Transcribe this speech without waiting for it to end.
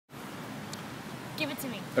Give it to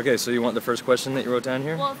me. Okay, so you want the first question that you wrote down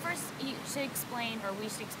here? Well, first you should explain, or we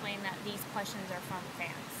should explain that these questions are from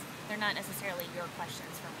fans. They're not necessarily your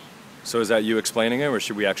questions for me. So is that you explaining it, or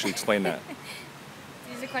should we actually explain that?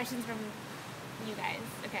 These are questions from you guys.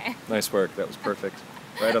 Okay. Nice work. That was perfect.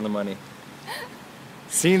 Right on the money.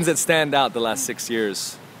 Scenes that stand out the last 6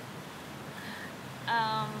 years.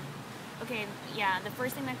 Okay, yeah, the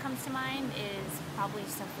first thing that comes to mind is probably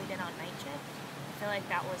stuff we did on Night Shift. I feel like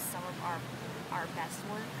that was some of our best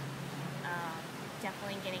work.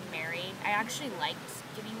 Definitely getting married. I actually liked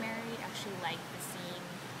getting married. Actually liked the scene.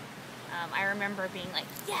 I remember being like,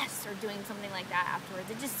 yes, or doing something like that afterwards.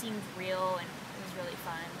 It just seemed real and it was really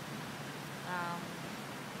fun.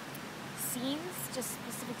 Scenes, just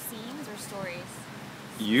specific scenes or stories?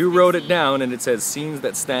 You wrote it down and it says scenes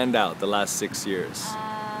that stand out the last 6 years.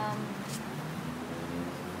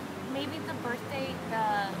 Maybe the birthday,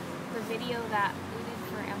 the video that we did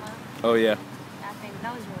for Emma. Oh yeah.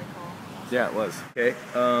 That was really cool. Yeah, it was. Okay.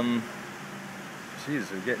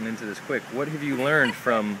 Jeez, we're getting into this quick. What have you learned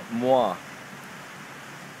from moi?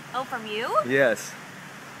 Oh, from you? Yes.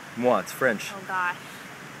 Moi, it's French. Oh gosh.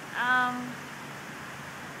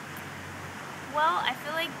 Well, I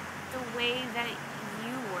feel like the way that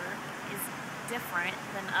you work is different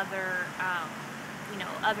than other,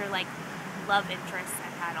 other like love interests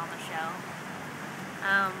I've had on the show.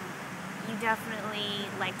 You definitely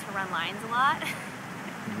like to run lines a lot,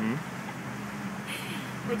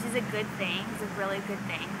 which is a good thing. It's a really good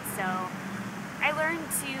thing. So I learned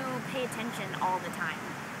to pay attention all the time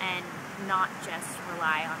and not just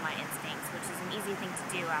rely on my instincts, which is an easy thing to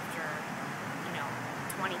do after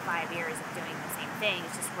 25 years of doing the same thing.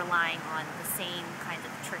 It's just relying on the same kinds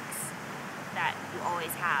of tricks that you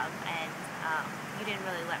always have, and you didn't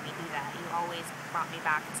really let me do that. You always brought me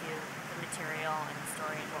back to the material and the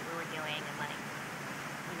story and what we were doing, and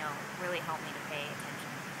really helped me to pay attention.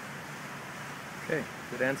 Okay,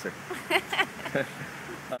 good answer.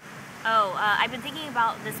 I've been thinking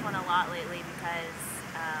about this one a lot lately because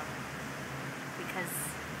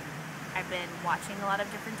I've been watching a lot of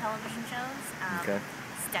different television shows. Okay.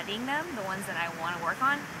 Studying them, the ones that I want to work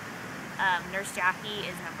on. Nurse Jackie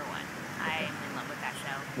is number one. I'm in love with that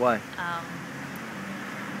show. Why?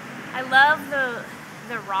 I love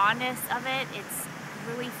the rawness of it. It's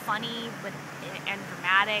really funny and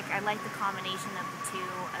dramatic. I like the combination of the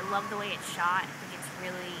two. I love the way it's shot. I think it's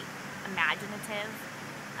really imaginative.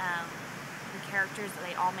 The characters,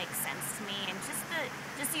 they all make sense to me, and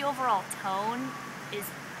just the overall tone is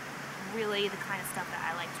really the kind of stuff that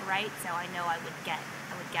I like to write. So I know I would get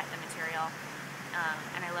the material,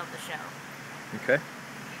 and I love the show. Okay.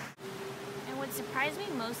 And what surprised me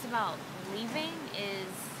most about leaving is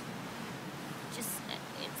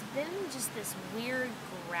it's been just this weird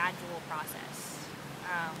gradual process.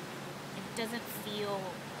 It doesn't feel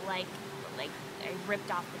like I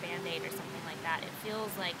ripped off the Band-Aid or something like that. It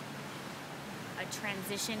feels like a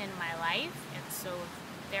transition in my life, and so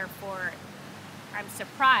therefore I'm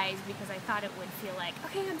surprised because I thought it would feel like,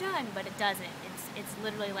 okay, I'm done, but it doesn't. It's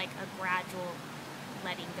literally like a gradual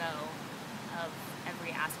letting go of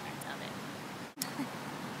every aspect of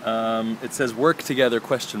it. It says work together ?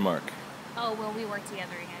 Oh, will we work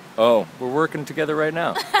together again? Oh, we're working together right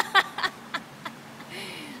now.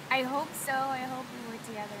 I hope so. I hope we work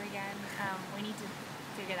together again. We need to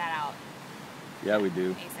figure that out. Yeah, we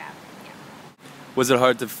do. ASAP. Yeah. Was it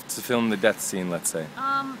hard to film the death scene, let's say?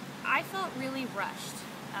 I felt really rushed.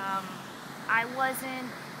 I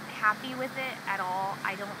wasn't happy with it at all.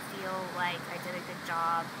 I don't feel like I did a good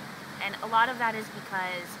job. And a lot of that is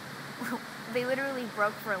because they literally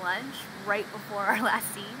broke for lunch right before our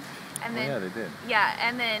last scene. And then, yeah, they did. Yeah,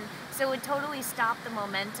 and then, so it totally stopped the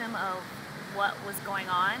momentum of what was going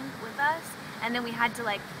on with us. And then we had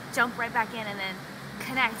to jump right back in and then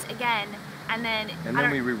connect again. And then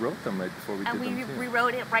we rewrote them right before we did them too. And we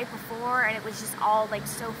rewrote it right before, and it was just all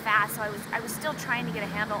so fast. So I was still trying to get a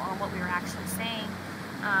handle on what we were actually saying.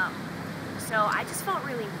 So I just felt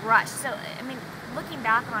really rushed. So I mean, looking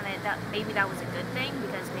back on it, maybe that was a good thing,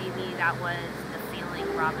 because maybe that was the feeling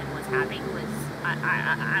Robin was having, was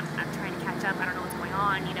I'm trying to catch up. I don't know what's going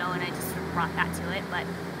on, and I just sort of brought that to it.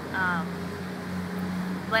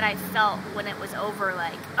 But I felt when it was over,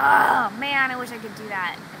 oh man, I wish I could do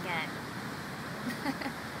that again.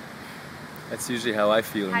 That's usually how I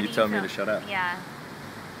feel when you tell me to shut up. Yeah.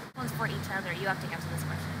 One's for each other. You have to answer this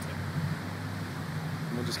question too.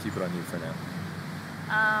 We'll just keep it on you for now.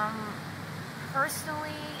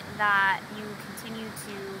 Personally, that you continue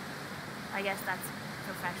to, I guess that's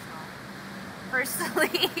professional.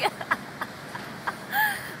 Personally,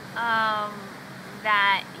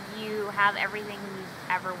 that you have everything you've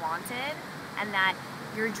ever wanted, and that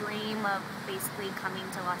your dream of basically coming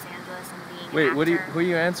to Los Angeles and being Wait, an actor. who are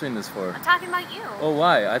you answering this for? I'm talking about you. Oh,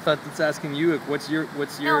 why? I thought that's asking you. What's your?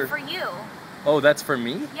 No, for you. Oh, that's for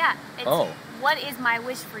me? Yeah. It's, Oh. What is my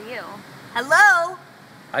wish for you? Hello.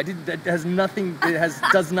 I did. That has nothing.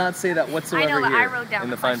 Does not say that whatsoever I know, but here I wrote down in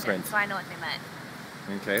the the fine question, print. so I know what they meant.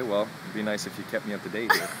 Okay, well, it'd be nice if you kept me up to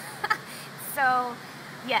date here. So,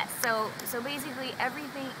 yes. So basically,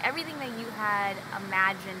 everything that you had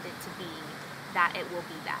imagined it to be, that it will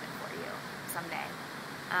be that for you someday.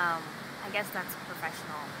 I guess that's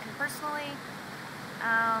professional. And personally,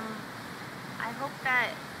 I hope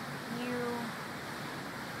that you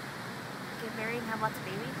get married and have lots of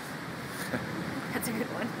babies. That's a good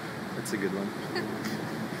one. That's a good one.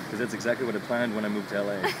 Because that's exactly what I planned when I moved to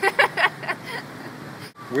LA.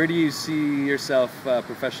 Where do you see yourself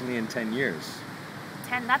professionally in 10 years?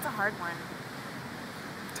 10, that's a hard one.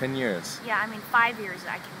 10 years. Yeah, I mean, 5 years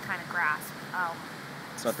I can kind of grasp.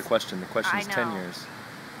 It's not the question. The question is 10 know. years.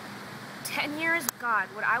 10 years? God,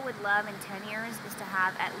 what I would love in 10 years is to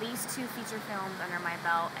have at least 2 feature films under my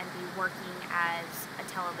belt and be working as a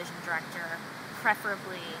television director,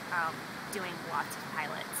 preferably doing lots of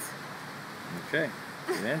pilots. Okay,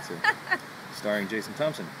 good answer. Starring Jason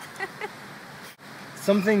Thompson.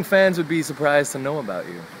 Something fans would be surprised to know about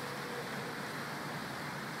you.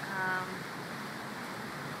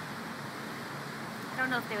 I don't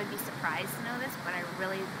know if they would be surprised to know this, but I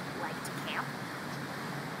really like to camp.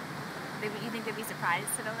 You think they'd be surprised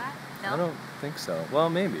to know that? No? I don't think so. Well,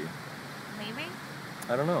 maybe. Maybe?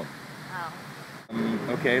 I don't know. Oh.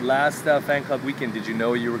 Okay, last fan club weekend, did you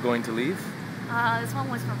know you were going to leave? This one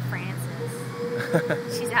was from Frances.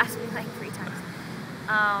 She's asked me like 3 times.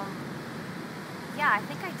 Yeah, I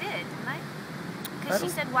think I did, didn't I? Because she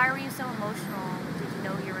said, why were you so emotional? Did you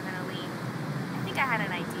know you were going to leave? I think I had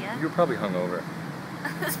an idea. You were probably hungover.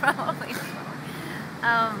 That's probably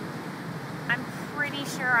I'm pretty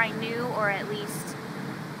sure I knew, or at least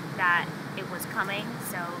that it was coming,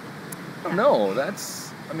 so... Yeah. No,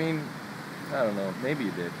 that's... I mean, I don't know. Maybe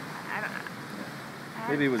you did. I don't know.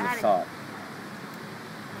 Maybe it was a thought.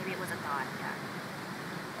 Maybe it was a thought,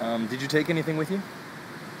 yeah. Did you take anything with you?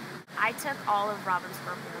 I took all of Robin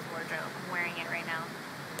Scorpio's wardrobe. I'm wearing it right now.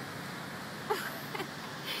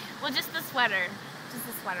 Well, just the sweater. Just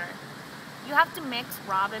the sweater. You have to mix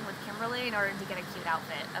Robin with Kimberly in order to get a cute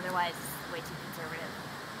outfit. Otherwise, it's way too conservative.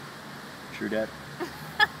 True that.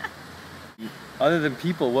 Other than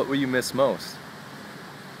people, what will you miss most?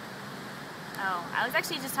 Oh, I was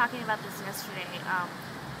actually just talking about this yesterday.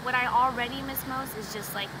 What I already miss most is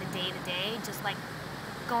just like the day-to-day, just like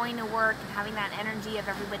going to work and having that energy of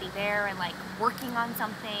everybody there and like working on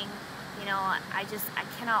something. You know, I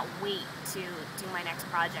cannot wait to do my next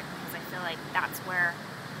project because I feel like that's where,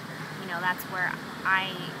 you know, that's where I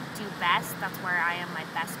do best. That's where I am my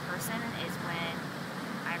best person, is when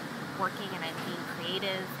I'm working and I'm being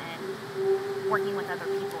creative and working with other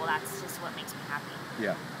people. That's just what makes me happy.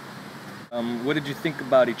 Yeah. What did you think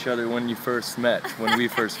about each other when you first met, when we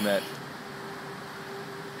first met?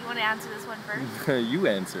 You want to answer this one first? You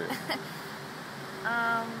answer it.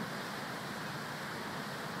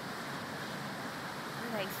 What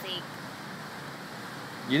did I think?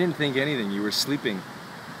 You didn't think anything. You were sleeping.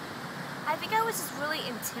 I think I was just really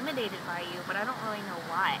intimidated by you, but I don't really know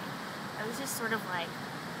why. I was just sort of like,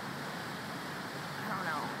 I don't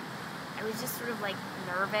know. I was just sort of like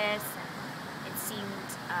nervous, and it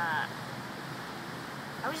seemed,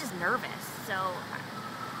 I was just nervous, so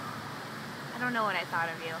I don't know what I thought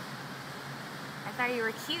of you. I thought you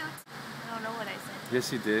were cute. I don't know what I said.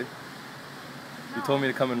 Yes, you did. No. You told me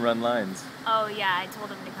to come and run lines. Oh yeah, I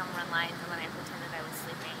told him to come run lines, and then I pretended I was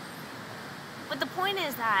sleeping. But the point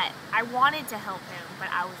is that I wanted to help him,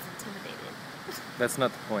 but I was intimidated. That's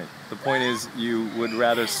not the point. The point is you would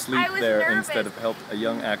rather sleep there nervous. instead of help a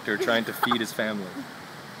young actor trying to feed his family.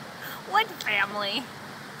 What family?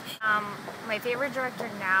 My favorite director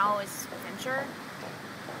now is Fincher,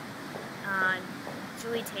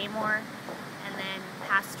 Julie Taymor, and then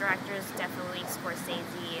past directors definitely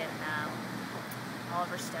Scorsese and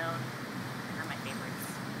Oliver Stone are my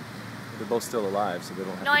favorites. They're both still alive, so they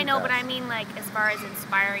don't have No, to I be know, but fast. I mean like as far as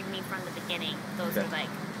inspiring me from the beginning, those Okay. are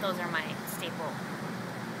those are my staple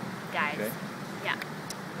guys. Okay. Yeah.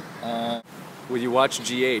 Will you watch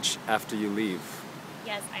GH after you leave?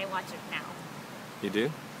 Yes, I watch it now. You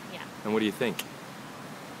do? Yeah. And what do you think?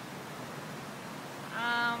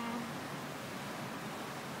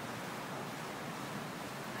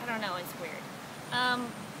 I don't know, it's weird.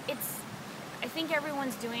 I think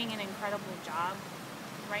everyone's doing an incredible job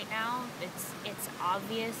right now. It's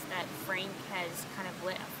obvious that Frank has kind of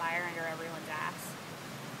lit a fire under everyone's ass.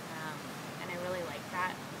 And I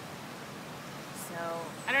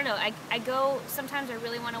don't know. I go, sometimes I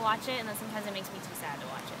really want to watch it, and then sometimes it makes me too sad to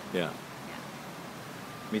watch it. Yeah.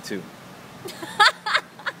 Me too.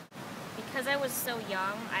 Because I was so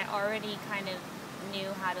young, I already kind of knew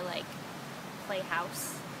how to like play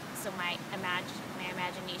house. So my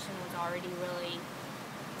imagination was already really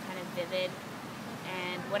kind of vivid.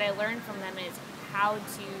 And what I learned from them is how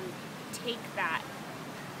to take that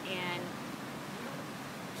and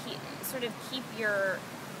sort of keep your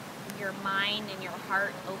mind and your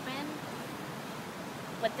heart open,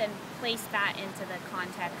 but then place that into the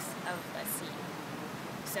context of a scene.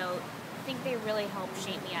 So I think they really helped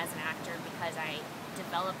shape me as an actor because I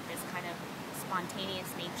developed this kind of spontaneous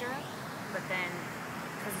nature, but then,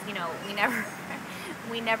 because, you know,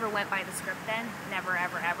 we never went by the script then, never,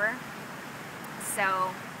 ever, ever. So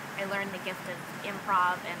I learned the gift of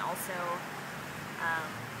improv and also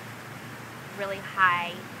really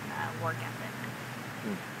high work ethic.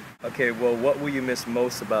 Okay, well, what will you miss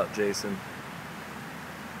most about Jason?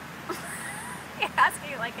 You're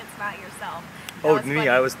asking like it's not yourself. Oh, me, funny.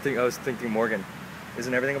 I was thinking Morgan.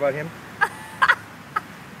 Isn't everything about him?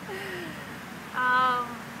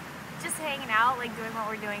 Just hanging out, like doing what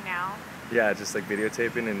we're doing now. Yeah, just like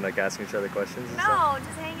videotaping and like asking each other questions and No, stuff?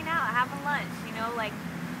 just hanging out, having lunch, you know, like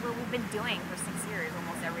what we've been doing for 6 years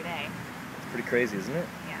almost every day. It's pretty crazy, isn't it?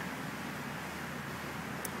 Yeah.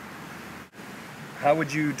 How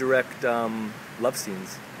would you direct love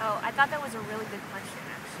scenes? Oh, I thought that was a really good question,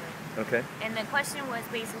 actually. Okay. And the question was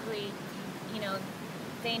basically, you know,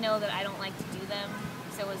 they know that I don't like to do them,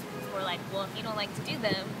 so we're like, well, if you don't like to do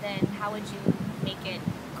them, then how would you make it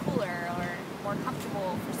cooler or more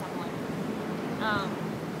comfortable for someone?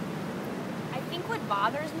 I think what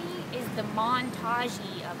bothers me is the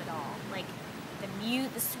montage-y of it all, like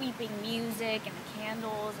the sweeping music and the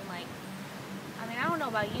candles and like. I mean, I don't know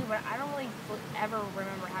about you, but I don't really ever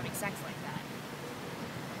remember having sex like that.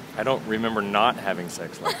 I don't remember not having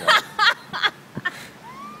sex like that.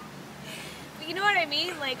 But you know what I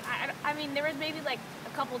mean? Like, I mean, there was maybe like a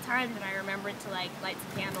couple times when I remembered to like light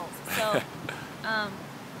some candles. So, I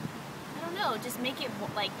don't know, just make it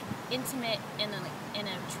like intimate in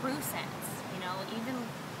a true sense. You know,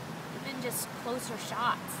 even just closer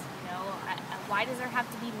shots. You know, why does there have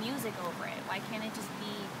to be music over it? Why can't it just be?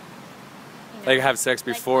 You know, like have sex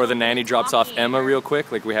before the nanny drops off Emma real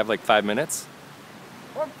quick? Like we have like 5 minutes?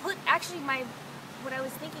 Or what I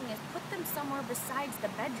was thinking is put them somewhere besides the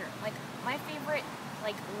bedroom. Like my favorite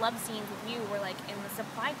like love scenes with you were like in the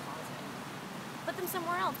supply closet. Put them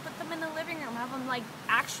somewhere else. Put them in the living room. Have them like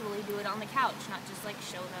actually do it on the couch, not just like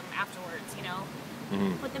show them afterwards, you know?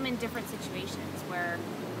 Mm-hmm. Put them in different situations where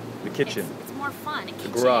the kitchen. It's more fun. A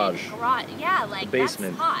kitchen, garage. Yeah, like the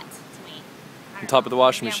basement. That's hot to me. On top of the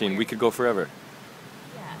washing machine. We could go forever.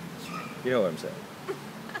 Yeah. You know what I'm saying.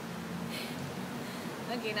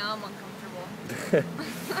 Okay, now I'm uncomfortable.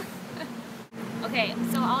 Okay,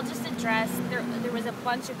 so I'll just address, there was a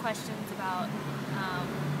bunch of questions about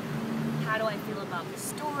how do I feel about the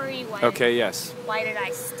story, okay, yes. Why did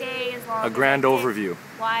I stay as long as a grand overview.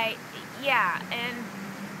 Why, yeah, and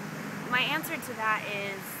my answer to that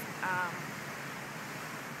is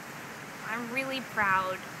I'm really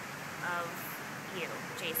proud of you,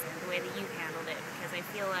 Jason, the way that you handled it, because I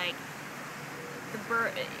feel like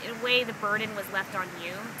in a way the burden was left on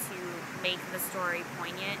you to make the story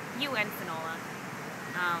poignant, you and Finola,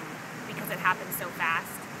 because it happened so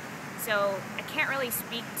fast. So I can't really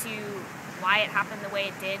speak to why it happened the way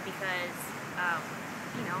it did because,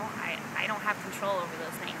 you know, I don't have control over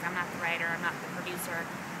those things. I'm not the writer, I'm not the producer,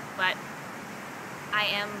 but I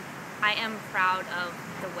am proud of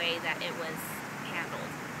the way that it was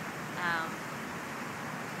handled.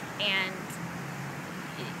 And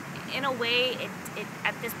in a way, it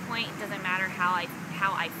at this point it doesn't matter how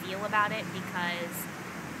I feel about it because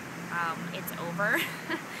it's over,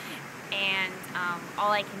 and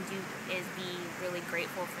all I can do is be really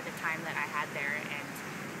grateful for the time that I had there, and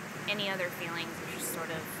any other feelings are just sort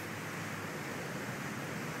of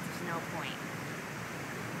there's no point.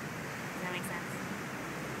 Does that make sense?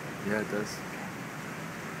 Yeah, it does.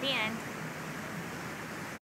 The end.